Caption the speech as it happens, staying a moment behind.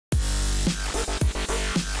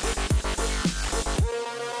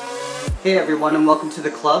Hey everyone, and welcome to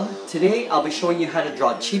the club. Today I'll be showing you how to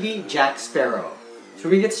draw Chibi Jack Sparrow. So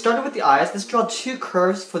we're going to get started with the eyes. Let's draw two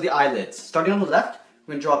curves for the eyelids. Starting on the left,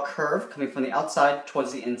 we're going to draw a curve coming from the outside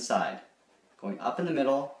towards the inside. Going up in the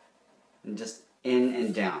middle, and just in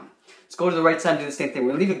and down. Let's go to the right side and do the same thing.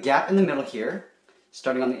 We're going to leave a gap in the middle here.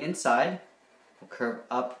 Starting on the inside, we'll curve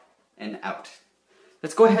up and out.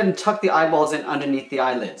 Let's go ahead and tuck the eyeballs in underneath the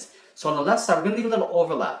eyelids. So on the left side, we're going to leave a little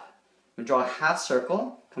overlap. We're going to draw a half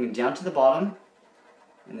circle coming down to the bottom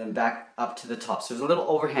and then back up to the top. So there's a little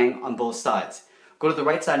overhang on both sides. Go to the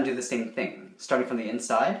right side and do the same thing. Starting from the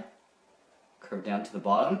inside, curve down to the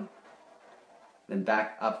bottom, then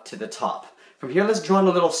back up to the top. From here, let's draw in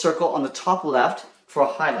a little circle on the top left for a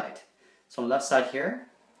highlight. So on the left side here,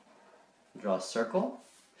 draw a circle.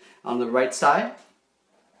 On the right side,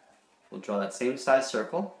 we'll draw that same size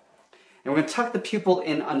circle. And we're going to tuck the pupil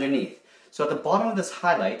in underneath. So at the bottom of this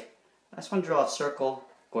highlight, I just want to draw a circle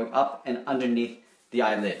going up and underneath the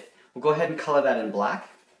eyelid. We'll go ahead and color that in black.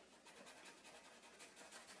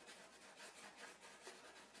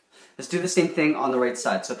 Let's do the same thing on the right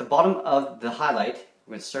side. So at the bottom of the highlight,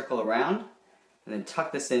 we're going to circle around and then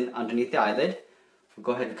tuck this in underneath the eyelid. We'll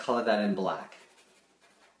go ahead and color that in black.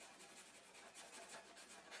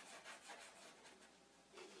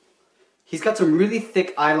 He's got some really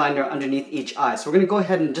thick eyeliner underneath each eye, so we're going to go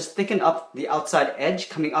ahead and just thicken up the outside edge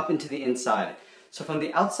coming up into the inside. So from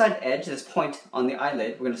the outside edge, this point on the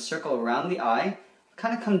eyelid, we're going to circle around the eye,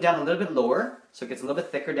 kind of come down a little bit lower, so it gets a little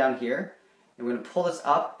bit thicker down here. And we're going to pull this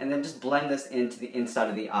up and then just blend this into the inside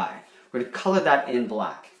of the eye. We're going to color that in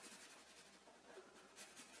black.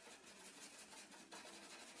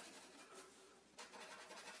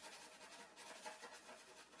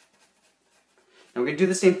 Now we're going to do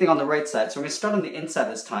the same thing on the right side. So we're going to start on the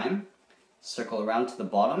inside this time, circle around to the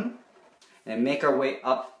bottom, and make our way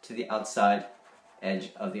up to the outside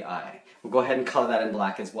edge of the eye. We'll go ahead and color that in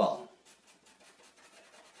black as well.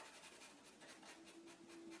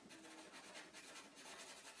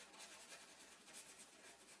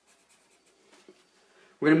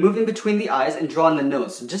 We're going to move in between the eyes and draw in the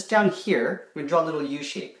nose. So just down here, we're going to draw a little U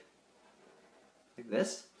shape, like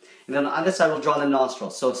this. And then on the other side, we'll draw the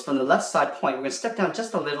nostril. So it's from the left side point, we're going to step down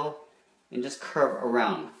just a little and just curve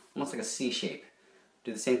around, almost like a C shape.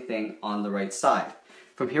 Do the same thing on the right side.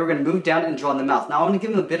 From here, we're going to move down and draw in the mouth. Now, I want to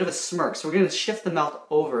give him a bit of a smirk, so we're going to shift the mouth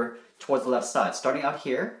over towards the left side. Starting out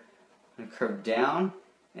here, I'm going to curve down,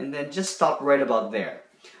 and then just stop right about there.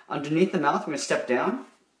 Underneath the mouth, we're going to step down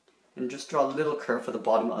and just draw a little curve for the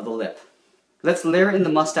bottom of the lip. Let's layer in the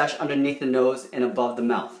mustache underneath the nose and above the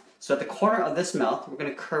mouth. So at the corner of this mouth, we're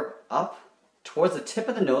going to curve up towards the tip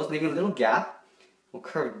of the nose, leaving a little gap. We'll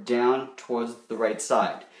curve down towards the right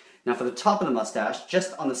side. Now for the top of the mustache,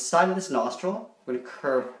 just on the side of this nostril, we're going to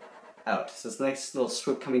curve out. So it's a nice little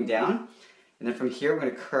swoop coming down. And then from here, we're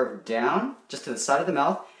going to curve down just to the side of the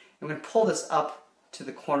mouth. And we're going to pull this up to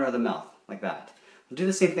the corner of the mouth, like that. We'll do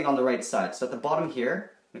the same thing on the right side. So at the bottom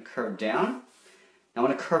here, I'm going to curve down. Now I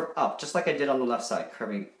want to curve up, just like I did on the left side,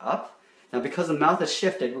 curving up. Now because the mouth is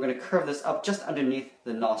shifted, we're going to curve this up just underneath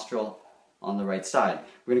the nostril on the right side.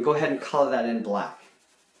 We're going to go ahead and color that in black.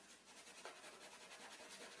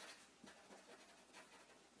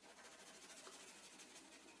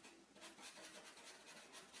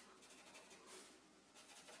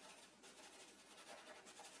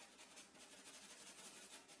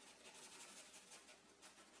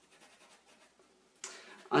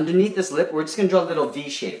 Underneath this lip, we're just going to draw a little V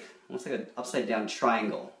shape, almost like an upside down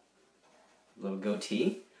triangle. A little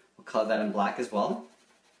goatee. We'll color that in black as well.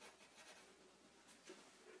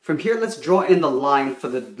 From here, let's draw in the line for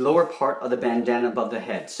the lower part of the bandana above the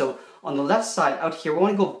head. So on the left side, out here, we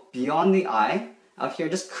want to go beyond the eye. Out here,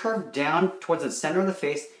 just curve down towards the center of the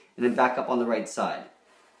face and then back up on the right side.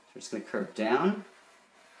 So we're just going to curve down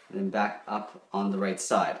and then back up on the right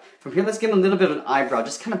side. From here, let's give him a little bit of an eyebrow,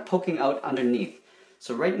 just kind of poking out underneath.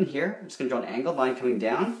 So right in here, I'm just going to draw an angled line coming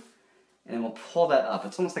down, and then we'll pull that up.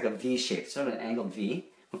 It's almost like a V shape, sort of an angled V.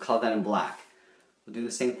 We'll color that in black. We'll do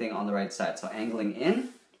the same thing on the right side. So angling in,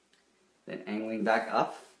 then angling back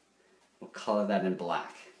up. We'll color that in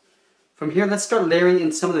black. From here, let's start layering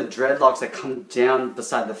in some of the dreadlocks that come down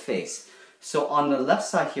beside the face. So on the left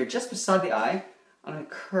side here, just beside the eye, I'm going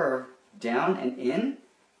to curve down and in,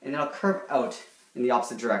 and then I'll curve out in the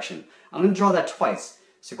opposite direction. I'm going to draw that twice.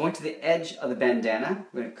 So going to the edge of the bandana,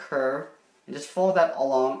 we're going to curve and just follow that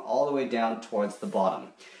along all the way down towards the bottom.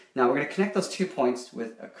 Now we're going to connect those 2 points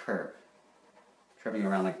with a curve, curving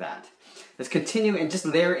around like that. Let's continue and just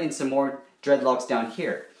layer in some more dreadlocks down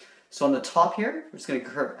here. So on the top here, we're just going to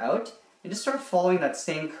curve out and just start following that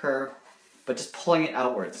same curve, but just pulling it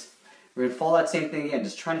outwards. We're going to follow that same thing again,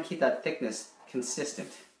 just trying to keep that thickness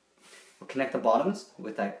consistent. We'll connect the bottoms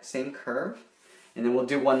with that same curve, and then we'll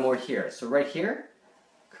do one more here. So right here,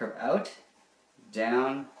 curve out,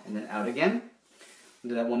 down, and then out again. We'll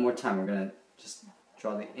do that one more time. We're going to just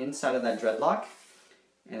draw the inside of that dreadlock,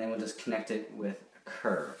 and then we'll just connect it with a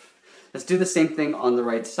curve. Let's do the same thing on the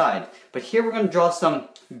right side. But here we're going to draw some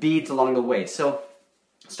beads along the way. So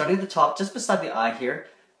starting at the top, just beside the eye here,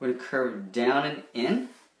 we're going to curve down and in.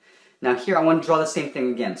 Now here I want to draw the same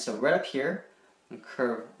thing again. So right up here, I'm going to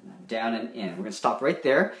curve down and in. We're going to stop right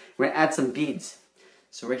there. We're going to add some beads.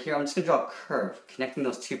 So right here, I'm just going to draw a curve, connecting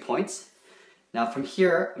those 2 points. Now from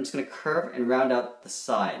here, I'm just going to curve and round out the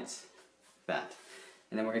sides, like that.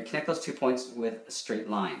 And then we're going to connect those 2 points with a straight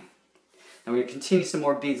line. And we're going to continue some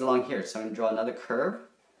more beads along here. So I'm going to draw another curve,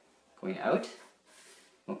 going out.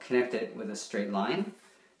 We'll connect it with a straight line.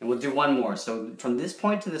 And we'll do one more. So from this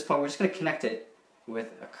point to this point, we're just going to connect it with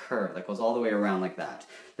a curve that goes all the way around like that.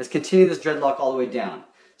 Let's continue this dreadlock all the way down.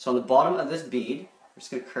 So on the bottom of this bead, we're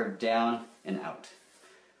just going to curve down and out.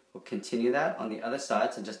 We'll continue that on the other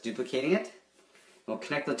side, so just duplicating it. We'll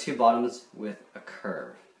connect the 2 bottoms with a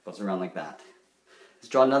curve. It goes around like that. Let's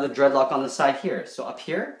draw another dreadlock on the side here. So up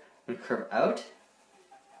here, I'm going to curve out,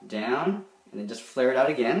 down, and then just flare it out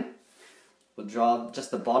again. We'll draw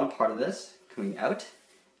just the bottom part of this, coming out.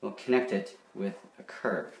 We'll connect it with a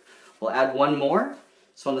curve. We'll add one more.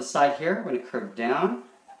 So on the side here, we're going to curve down,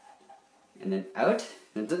 and then out.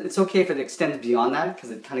 And it's okay if it extends beyond that, because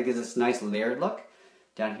it kind of gives this nice layered look.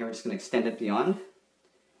 Down here, we're just going to extend it beyond,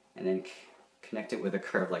 and then connect it with a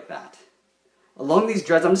curve like that. Along these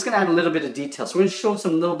dreads, I'm just going to add a little bit of detail. So we're going to show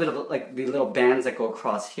some little bit of like the little bands that go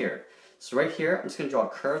across here. So right here, I'm just going to draw a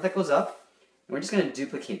curve that goes up, and we're just going to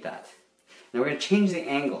duplicate that. Now we're going to change the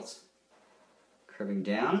angles. Curving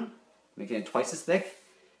down, making it twice as thick,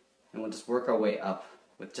 and we'll just work our way up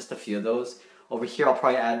with just a few of those. Over here, I'll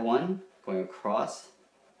probably add one, going across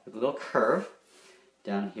with a little curve.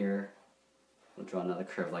 Down here, we'll draw another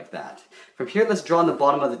curve like that. From here, let's draw on the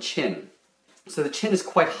bottom of the chin. So the chin is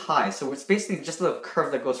quite high, so it's basically just a little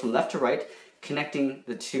curve that goes from left to right, connecting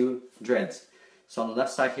the 2 dreads. So on the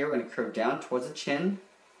left side here, we're going to curve down towards the chin,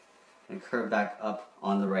 and curve back up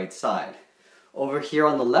on the right side. Over here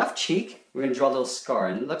on the left cheek, we're going to draw a little scar,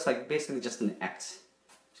 and it looks like basically just an X.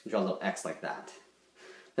 Just draw a little X like that.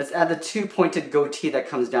 Let's add the 2 pointed goatee that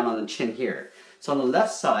comes down on the chin here. So on the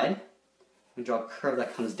left side, we draw a curve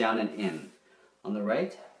that comes down and in. On the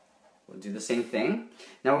right, we'll do the same thing.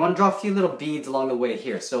 Now we want to draw a few little beads along the way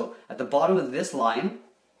here. So at the bottom of this line,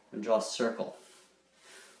 we'll draw a circle.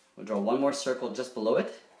 We'll draw one more circle just below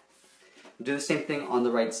it. We'll do the same thing on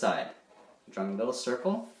the right side. Drawing a little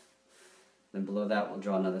circle. Then below that, we'll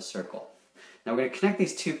draw another circle. Now we're going to connect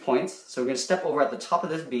these 2 points. So we're going to step over at the top of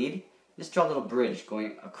this bead. Just draw a little bridge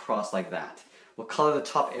going across like that. We'll color the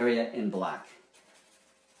top area in black.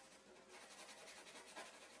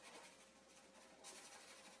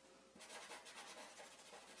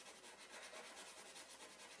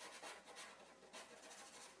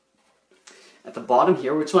 At the bottom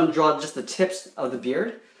here, we just want to draw just the tips of the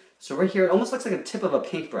beard. So right here, it almost looks like a tip of a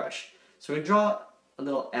paintbrush. So we draw a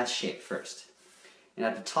little S shape first. And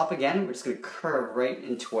at the top again, we're just going to curve right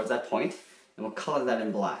in towards that point, and we'll color that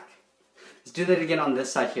in black. Let's do that again on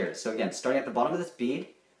this side here. So again, starting at the bottom of this bead,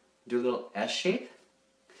 do a little S shape.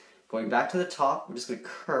 Going back to the top, we're just going to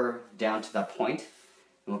curve down to that point,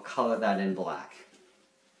 and we'll color that in black.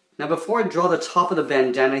 Now before I draw the top of the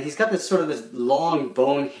bandana, he's got this sort of this long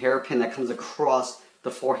bone hairpin that comes across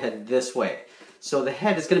the forehead this way. So the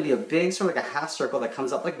head is going to be a big, sort of like a half circle that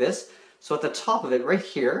comes up like this. So at the top of it, right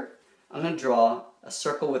here, I'm going to draw a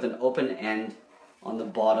circle with an open end on the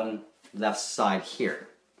bottom left side here.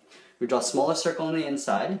 We draw a smaller circle on the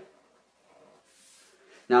inside.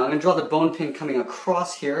 Now I'm going to draw the bone pin coming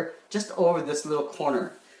across here, just over this little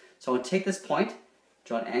corner. So I'm going to take this point,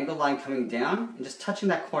 draw an angled line coming down, and just touching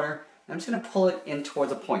that corner, I'm just going to pull it in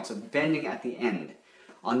towards a point, so bending at the end.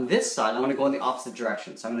 On this side, I'm going to go in the opposite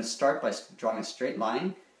direction. So I'm going to start by drawing a straight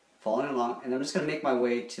line, following along, and I'm just going to make my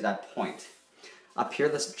way to that point. Up here,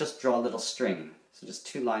 let's just draw a little string. So just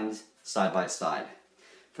 2 lines side by side.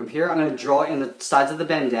 From here, I'm going to draw in the sides of the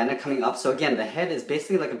bandana coming up. So again, the head is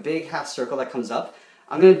basically like a big half circle that comes up.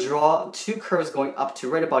 I'm going to draw 2 curves going up to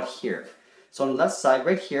right about here. So on the left side,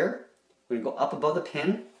 right here, we're going to go up above the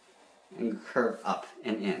pin and curve up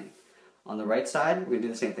and in. On the right side, we're going to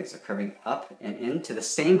do the same thing. So curving up and in to the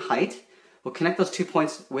same height. We'll connect those 2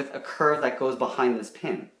 points with a curve that goes behind this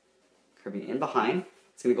pin. Curving in behind.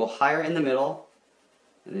 It's going to go higher in the middle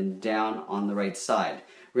and then down on the right side.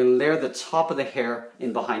 We're going to layer the top of the hair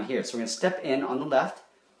in behind here. So we're going to step in on the left,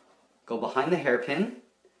 go behind the hairpin,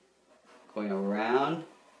 going around,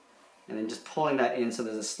 and then just pulling that in so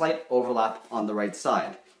there's a slight overlap on the right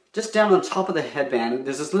side. Just down on top of the headband,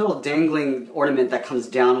 there's this little dangling ornament that comes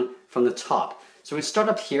down from the top. So we start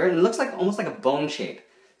up here, and it looks like almost like a bone shape.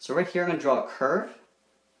 So right here I'm going to draw a curve,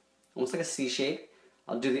 almost like a C shape.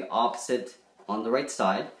 I'll do the opposite on the right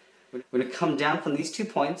side. We're going to come down from these 2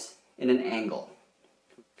 points in an angle,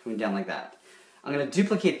 coming down like that. I'm going to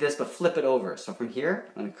duplicate this but flip it over. So from here,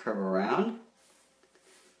 I'm going to curve around,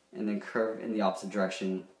 and then curve in the opposite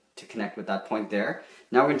direction to connect with that point there.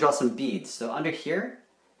 Now we're going to draw some beads. So under here,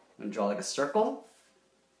 I'm going to draw like a circle,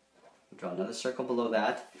 draw another circle below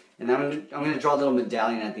that, and then I'm going to draw a little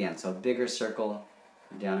medallion at the end. So a bigger circle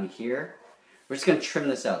down here. We're just going to trim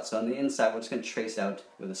this out. So on the inside, we're just going to trace out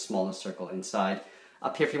with a smaller circle inside.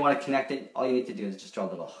 Up here, if you want to connect it, all you need to do is just draw a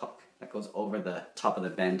little hook that goes over the top of the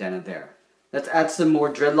bandana there. Let's add some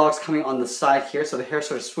more dreadlocks coming on the side here, so the hair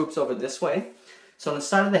sort of swoops over this way. So on the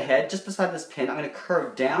side of the head, just beside this pin, I'm going to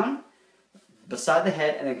curve down beside the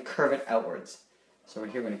head and then curve it outwards. So over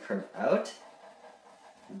here, we're going to curve out,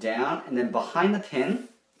 down, and then behind the pin,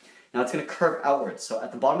 now it's going to curve outwards. So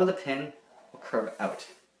at the bottom of the pin, we'll curve out.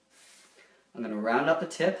 I'm going to round up the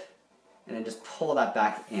tip and then just pull that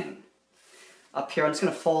back in. Up here, I'm just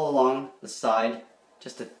going to follow along the side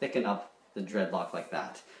just to thicken up the dreadlock like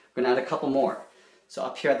that. We're going to add a couple more. So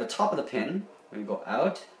up here at the top of the pin, we're going to go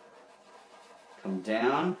out, come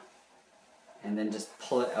down, and then just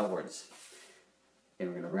pull it outwards.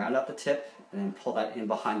 Again, we're going to round up the tip and then pull that in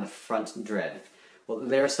behind the front dread. We'll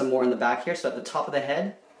layer some more in the back here. So at the top of the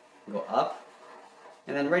head, we'll go up,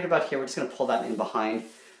 and then right about here, we're just going to pull that in behind.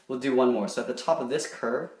 We'll do one more. So at the top of this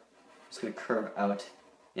curve, I'm just going to curve out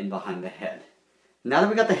in behind the head. Now that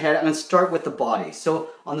we got the head, I'm going to start with the body. So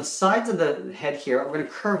on the sides of the head here, we're going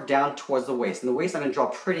to curve down towards the waist. And the waist I'm going to draw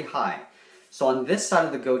pretty high. So on this side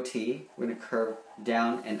of the goatee, we're going to curve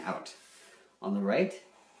down and out. On the right,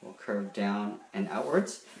 we'll curve down and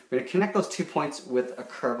outwards. We're going to connect those 2 points with a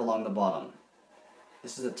curve along the bottom.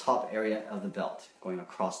 This is the top area of the belt, going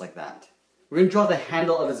across like that. We're going to draw the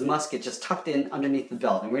handle of his musket just tucked in underneath the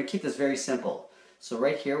belt. And we're going to keep this very simple. So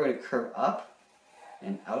right here, we're going to curve up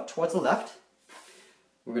and out towards the left.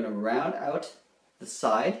 We're going to round out the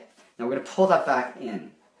side. Now we're going to pull that back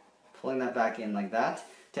in. Pulling that back in like that.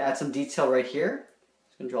 To add some detail right here,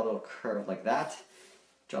 just going to draw a little curve like that.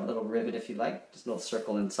 Draw a little rivet if you like, just a little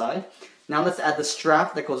circle inside. Now let's add the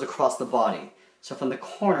strap that goes across the body. So from the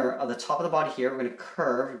corner of the top of the body here, we're going to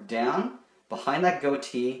curve down behind that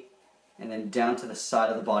goatee and then down to the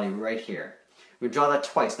side of the body right here. We draw that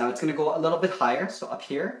twice. Now it's going to go a little bit higher, so up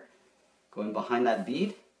here, going behind that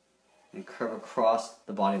bead, and curve across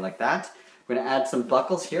the body like that. We're going to add some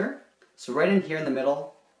buckles here. So right in here in the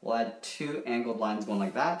middle, we'll add 2 angled lines going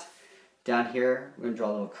like that. Down here, we're going to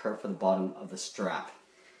draw a little curve for the bottom of the strap.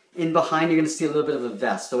 In behind, you're going to see a little bit of a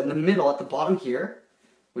vest. So in the middle, at the bottom here,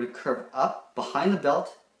 we're going to curve up behind the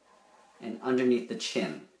belt and underneath the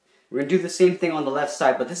chin. We're going to do the same thing on the left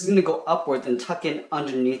side, but this is going to go upwards and tuck in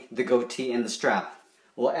underneath the goatee and the strap.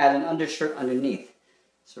 We'll add an undershirt underneath.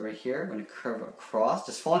 So right here, we're going to curve across,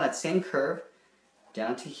 just following that same curve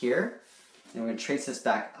down to here, and we're going to trace this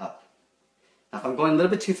back up. Now if I'm going a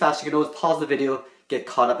little bit too fast, you can always pause the video, get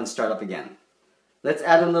caught up, and start up again. Let's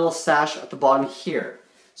add a little sash at the bottom here.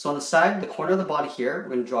 So on the side, the corner of the body here,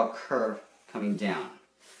 we're going to draw a curve coming down.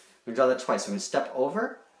 We're going to draw that twice. So we're going to step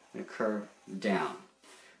over, and curve down.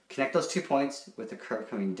 Connect those 2 points with the curve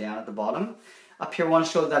coming down at the bottom. Up here, we want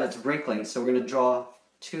to show that it's wrinkling, so we're going to draw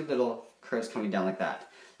 2 little curves coming down like that.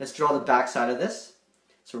 Let's draw the back side of this.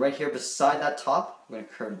 So right here beside that top, we're going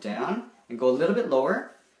to curve down and go a little bit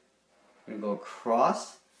lower. We're going to go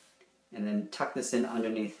across and then tuck this in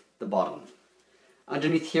underneath the bottom.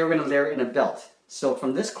 Underneath here, we're going to layer in a belt. So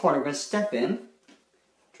from this corner, we're going to step in,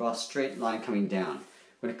 draw a straight line coming down.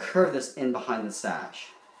 We're going to curve this in behind the sash.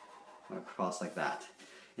 Across like that.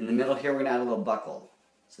 In the middle here, we're going to add a little buckle.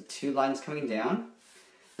 So 2 lines coming down.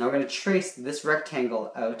 Now we're going to trace this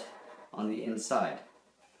rectangle out on the inside.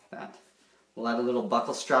 That. We'll add a little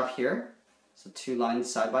buckle strap here. So 2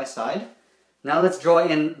 lines side by side. Now let's draw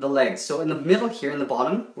in the legs. So in the middle here, in the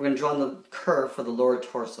bottom, we're going to draw in the curve for the lower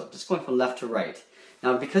torso, just going from left to right.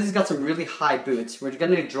 Now because he's got some really high boots, we're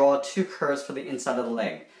going to draw 2 curves for the inside of the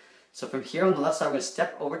leg. So from here on the left side, we're going to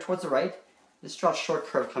step over towards the right. Just draw a short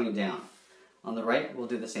curve coming down. On the right, we'll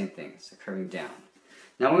do the same thing, so curving down.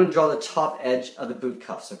 Now we're going to draw the top edge of the boot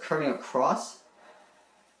cuff. So curving across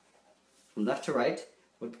from left to right,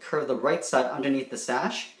 we'll curve the right side underneath the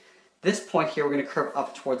sash. This point here, we're going to curve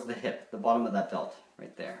up towards the hip, the bottom of that belt,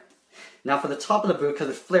 right there. Now for the top of the boot, because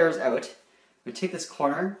it flares out, we take this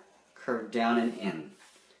corner, curve down and in.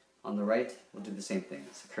 On the right, we'll do the same thing.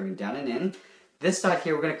 So curving down and in. This side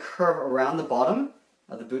here, we're going to curve around the bottom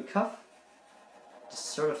of the boot cuff. Just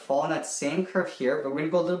sort of follow that same curve here, but we're going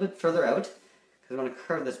to go a little bit further out because we want to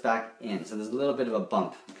curve this back in. So there's a little bit of a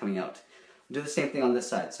bump coming out. We'll do the same thing on this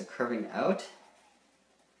side. So curving out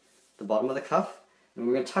the bottom of the cuff, and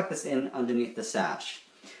we're going to tuck this in underneath the sash.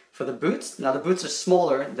 For the boots, now the boots are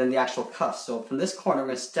smaller than the actual cuffs. So from this corner, we're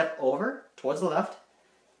going to step over towards the left,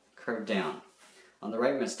 curve down. On the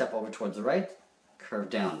right, we're going to step over towards the right,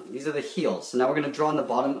 curve down. These are the heels. So now we're going to draw on the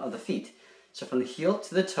bottom of the feet. So from the heel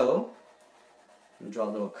to the toe, I'm going to draw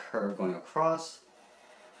a little curve going across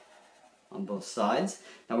on both sides.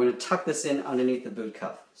 Now we're going to tuck this in underneath the boot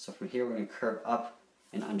cuff. So from here, we're going to curve up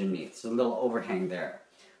and underneath. So a little overhang there.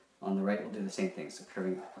 On the right, we'll do the same thing. So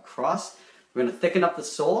curving across. We're going to thicken up the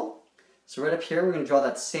sole. So right up here, we're going to draw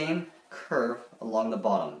that same curve along the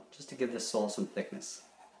bottom, just to give the sole some thickness.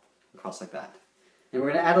 Across like that. And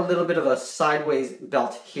we're going to add a little bit of a sideways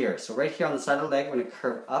belt here. So right here on the side of the leg, we're going to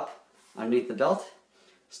curve up underneath the belt,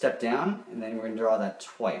 step down, and then we're going to draw that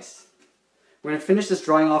twice. We're going to finish this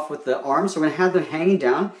drawing off with the arms. So we're going to have them hanging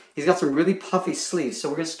down. He's got some really puffy sleeves. So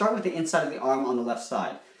we're going to start with the inside of the arm on the left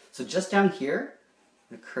side. So just down here,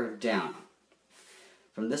 we're going to curve down.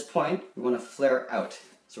 From this point, we want to flare out.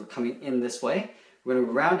 So we're coming in this way. We're going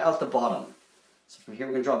to round out the bottom. So from here,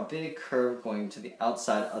 we're going to draw a big curve going to the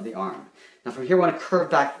outside of the arm. Now from here, we want to curve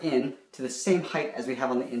back in to the same height as we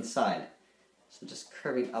have on the inside. So just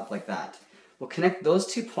curving up like that. We'll connect those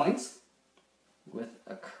 2 points with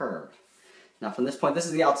a curve. Now from this point, this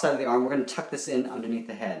is the outside of the arm. We're going to tuck this in underneath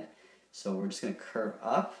the head. So we're just going to curve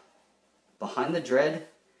up behind the dread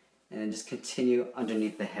and then just continue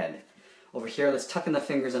underneath the head. Over here, let's tuck in the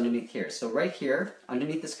fingers underneath here. So right here,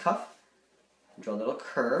 underneath this cuff, draw a little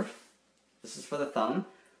curve. This is for the thumb.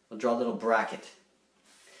 We'll draw a little bracket.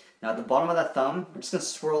 Now at the bottom of that thumb, we're just going to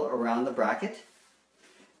swirl around the bracket.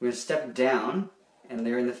 We're going to step down, and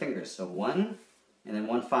they're in the fingers. So one, and then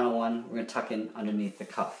one final one, we're going to tuck in underneath the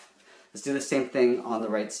cuff. Let's do the same thing on the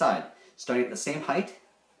right side. Starting at the same height,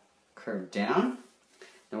 curve down.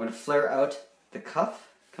 Now we're going to flare out the cuff,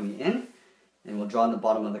 coming in, and we'll draw on the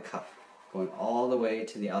bottom of the cuff, going all the way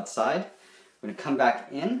to the outside. We're going to come back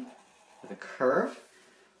in with a curve.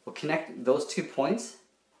 We'll connect those 2 points,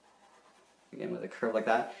 again with a curve like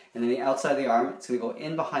that, and then the outside of the arm, it's going to go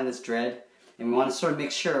in behind this dread, and we want to sort of make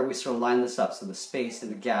sure we sort of line this up so the space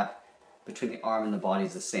and the gap between the arm and the body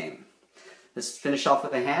is the same. Let's finish off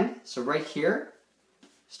with the hand. So right here,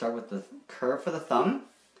 start with the curve for the thumb,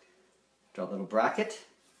 draw a little bracket.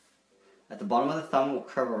 At the bottom of the thumb, we'll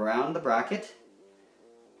curve around the bracket,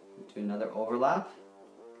 do another overlap,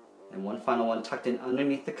 and one final one tucked in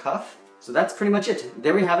underneath the cuff. So that's pretty much it.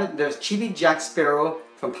 There we have it. There's Chibi Jack Sparrow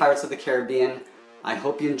from Pirates of the Caribbean. I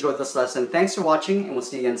hope you enjoyed this lesson. Thanks for watching, and we'll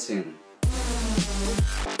see you again soon.